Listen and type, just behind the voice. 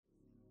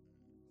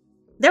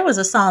There was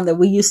a song that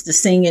we used to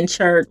sing in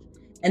church,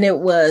 and it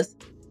was,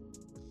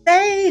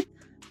 faith,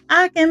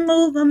 I can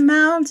move a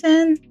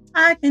mountain.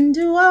 I can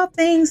do all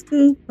things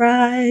through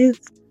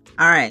Christ.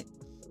 All right.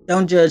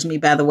 Don't judge me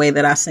by the way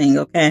that I sing,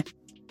 okay?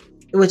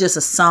 It was just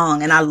a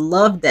song, and I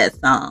loved that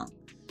song.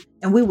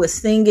 And we would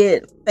sing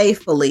it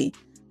faithfully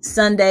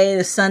Sunday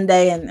to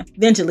Sunday, and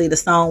eventually the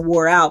song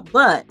wore out.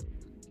 But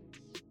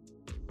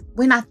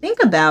when I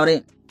think about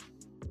it,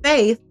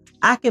 faith,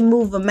 I can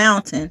move a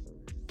mountain.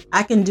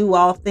 I can do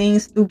all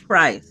things through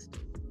Christ.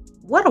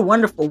 What a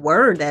wonderful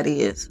word that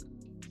is.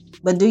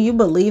 But do you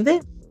believe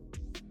it?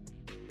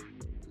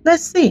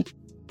 Let's see.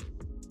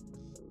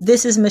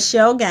 This is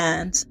Michelle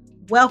Gines.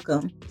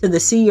 Welcome to the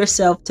See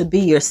Yourself to Be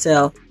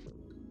Yourself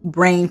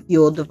Brain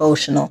Fuel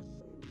Devotional.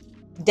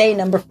 Day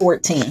number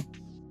 14.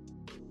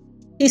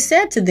 He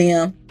said to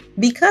them,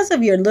 because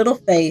of your little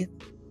faith,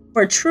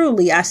 for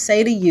truly I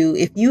say to you,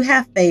 if you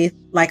have faith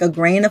like a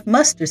grain of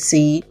mustard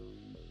seed,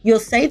 you'll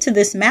say to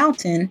this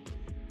mountain,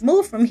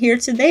 move from here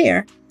to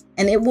there,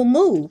 and it will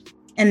move,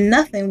 and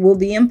nothing will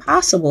be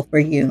impossible for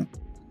you.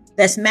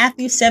 That's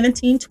Matthew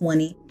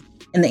 17:20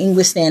 in the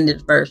English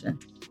Standard Version.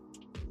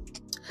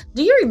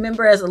 Do you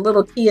remember as a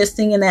little kid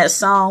singing that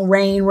song,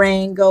 rain,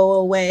 rain, go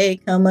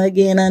away, come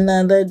again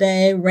another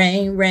day,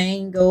 rain,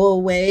 rain, go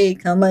away,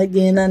 come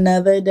again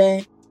another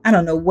day? I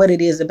don't know what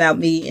it is about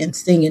me and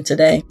singing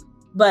today,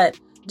 but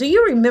do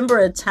you remember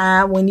a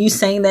time when you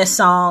sang that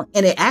song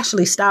and it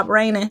actually stopped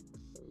raining?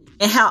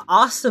 And how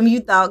awesome you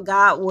thought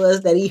God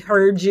was that he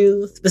heard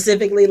you,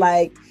 specifically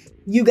like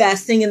you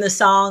guys singing the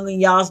song in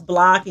y'all's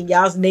block, in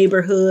y'all's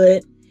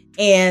neighborhood,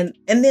 and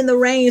then the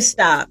rain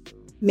stopped.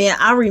 Man,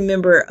 I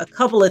remember a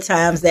couple of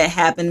times that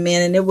happened,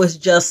 man, and it was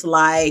just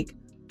like,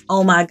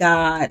 oh my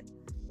God.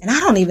 And I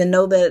don't even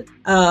know that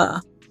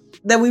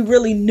we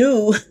really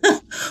knew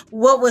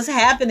what was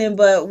happening,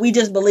 but we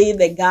just believed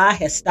that God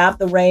had stopped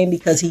the rain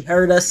because he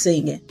heard us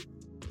singing.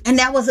 And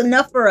that was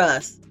enough for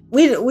us.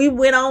 We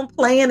went on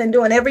playing and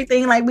doing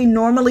everything like we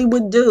normally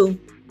would do.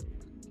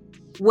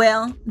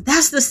 Well,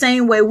 that's the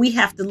same way we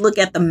have to look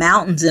at the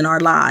mountains in our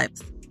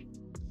lives.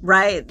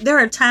 Right? There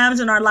are times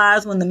in our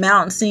lives when the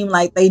mountains seem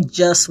like they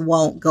just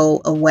won't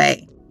go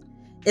away.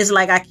 It's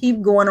like I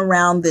keep going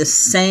around this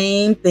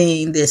same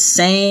thing, this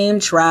same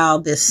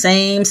trial, this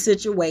same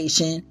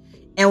situation,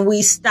 and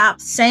we stop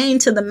saying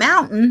to the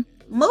mountain,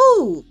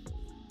 move.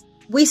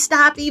 We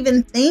stop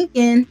even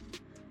thinking,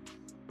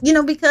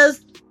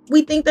 because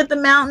we think that the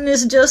mountain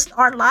is just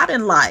our lot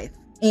in life.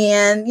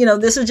 And,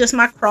 this is just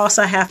my cross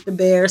I have to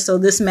bear. So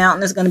this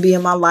mountain is going to be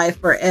in my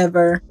life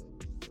forever.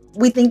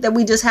 We think that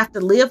we just have to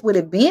live with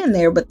it being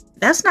there, but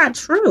that's not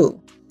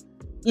true.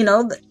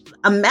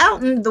 A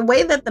mountain, the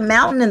way that the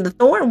mountain and the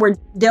thorn were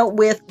dealt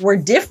with were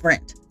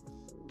different.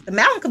 The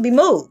mountain could be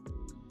moved.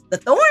 The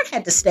thorn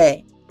had to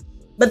stay,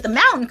 but the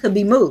mountain could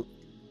be moved,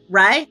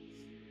 right?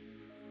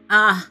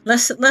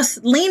 Let's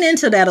lean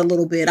into that a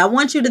little bit. I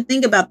want you to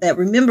think about that.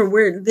 Remember,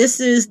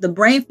 the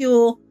brain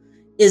fuel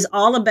is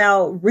all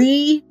about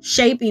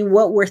reshaping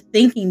what we're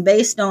thinking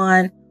based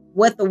on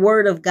what the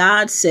word of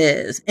God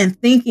says and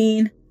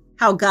thinking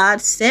how God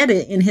said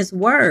it in his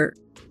word.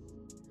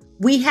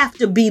 We have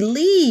to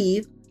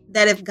believe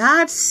that if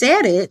God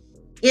said it,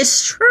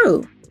 it's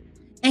true.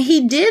 And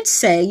he did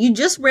say, you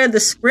just read the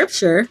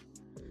scripture.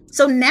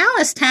 So now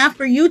it's time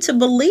for you to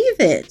believe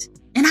it.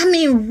 And I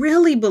mean,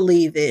 really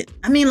believe it.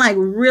 I mean, like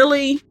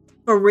really,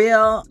 for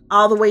real,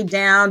 all the way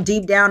down,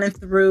 deep down and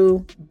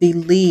through,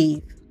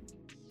 believe.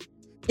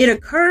 It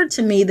occurred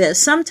to me that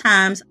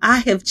sometimes I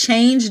have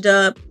changed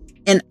up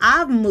and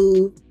I've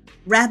moved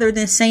rather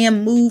than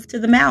saying move to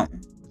the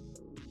mountain.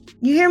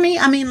 You hear me?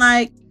 I mean,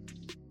 like,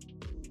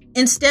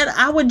 instead,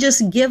 I would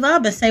just give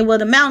up and say, well,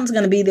 the mountain's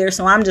going to be there,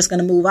 so I'm just going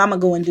to move. I'm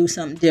going to go and do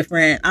something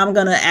different. I'm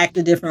going to act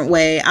a different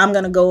way. I'm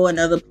going to go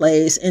another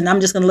place, and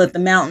I'm just going to let the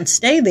mountain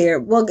stay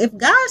there. Well, if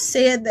God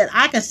said that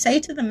I can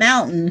say to the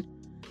mountain,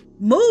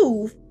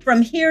 move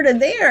from here to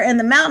there, and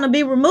the mountain will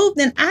be removed,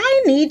 then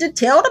I need to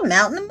tell the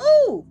mountain to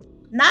move,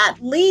 not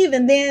leave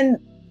and then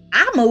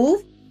I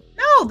move.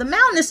 No, the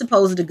mountain is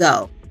supposed to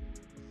go.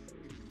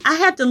 I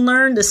had to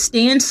learn to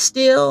stand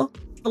still,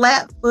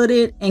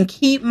 flat-footed, and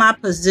keep my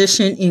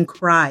position in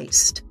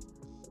Christ.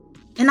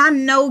 And I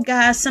know,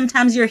 guys,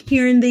 sometimes you're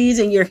hearing these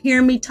and you're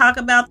hearing me talk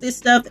about this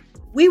stuff.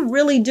 We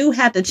really do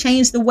have to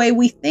change the way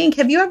we think.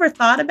 Have you ever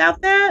thought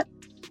about that?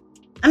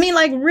 I mean,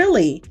 like,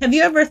 really, have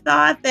you ever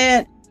thought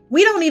that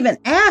we don't even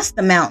ask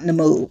the mountain to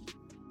move?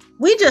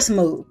 We just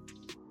move.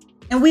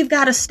 And we've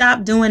got to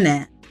stop doing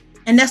that.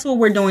 And that's what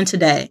we're doing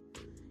today.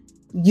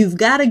 You've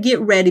got to get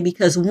ready,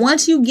 because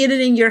once you get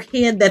it in your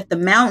head that the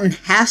mountain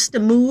has to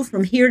move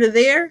from here to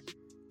there,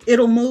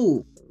 it'll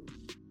move.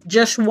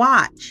 Just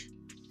watch.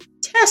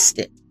 Test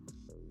it.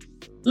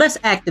 Let's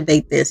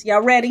activate this.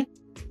 Y'all ready?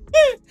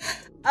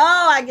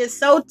 Oh, I get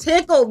so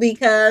tickled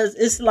because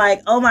it's like,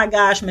 oh my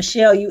gosh,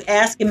 Michelle, you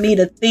asking me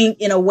to think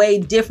in a way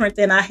different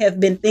than I have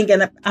been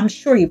thinking. I'm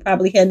sure you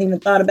probably hadn't even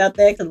thought about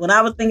that, because when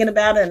I was thinking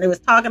about it and it was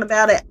talking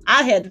about it,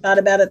 I hadn't thought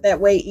about it that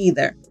way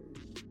either.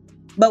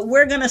 But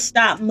we're going to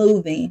stop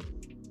moving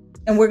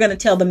and we're going to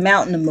tell the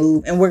mountain to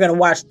move, and we're going to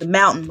watch the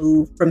mountain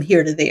move from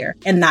here to there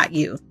and not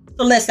you.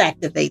 So let's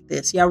activate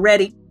this. Y'all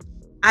ready?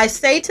 I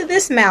say to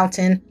this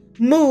mountain,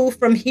 move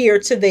from here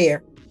to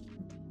there.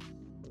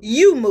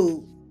 You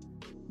move.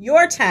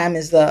 Your time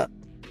is up.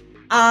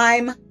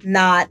 I'm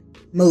not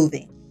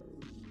moving.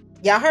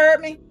 Y'all heard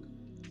me?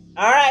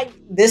 All right.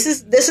 This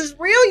is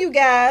real, you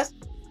guys.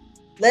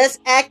 Let's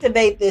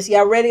activate this.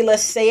 Y'all ready?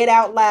 Let's say it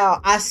out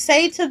loud. I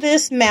say to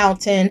this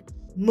mountain,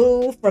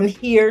 move from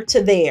here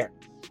to there.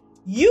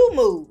 You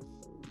move.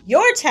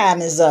 Your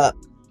time is up.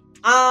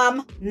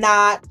 I'm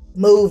not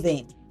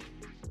moving.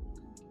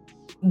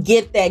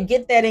 Get that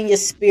in your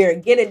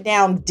spirit. Get it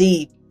down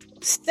deep.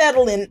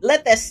 Settle in.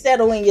 Let that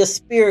settle in your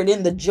spirit,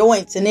 in the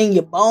joints and in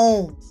your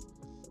bones.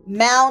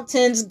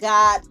 Mountains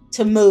got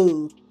to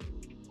move.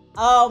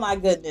 Oh my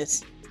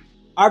goodness.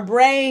 Our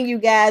brain, you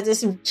guys,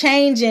 is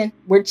changing.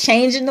 We're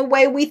changing the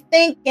way we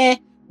thinking.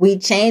 We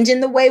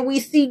changing the way we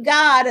see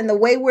God and the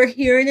way we're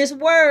hearing his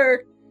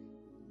word.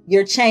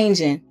 You're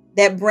changing.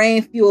 That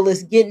brain fuel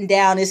is getting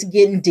down. It's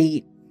getting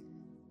deep.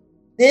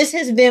 This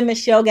has been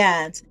Michelle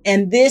Gines,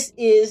 and this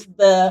is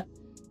the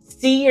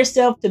See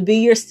Yourself to Be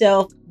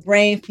Yourself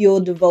Brain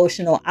Fuel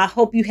Devotional. I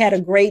hope you had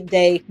a great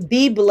day.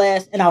 Be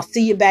blessed, and I'll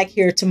see you back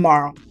here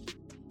tomorrow.